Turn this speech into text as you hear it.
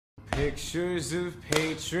Pictures of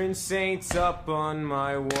patron saints up on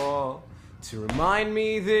my wall to remind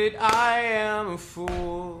me that I am a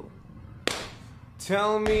fool.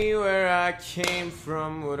 Tell me where I came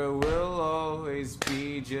from, what I will always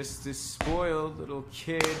be, just a spoiled little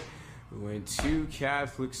kid who went to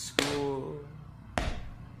Catholic school.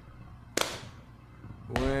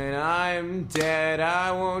 When I'm dead,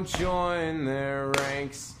 I won't join their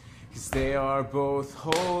ranks, 'cause they are both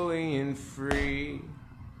holy and free.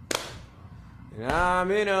 And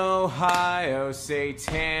I'm in Ohio,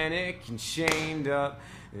 satanic and chained up,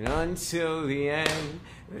 and until the end,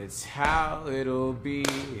 that's how it'll be.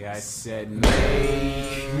 I said,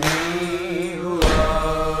 make me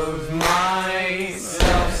love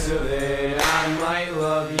myself so that I might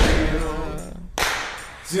love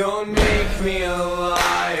you. Don't make me a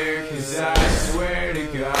liar, 'cause I swear to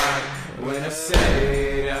God, when I said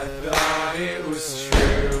it, I thought it was true.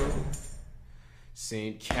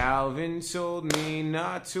 St. Calvin told me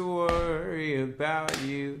not to worry about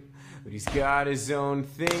you, but he's got his own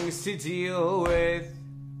things to deal with.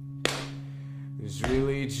 There's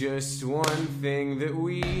really just one thing that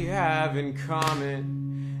we have in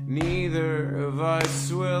common: neither of us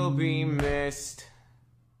will be missed.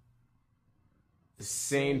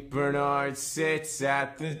 St. Bernard sits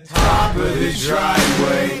at the top of the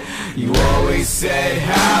driveway. You always said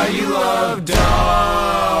how you love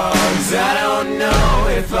dogs. I don't know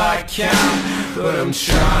if I count, but I'm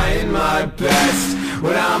trying my best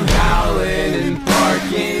when I'm howling and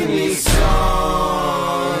barking these songs.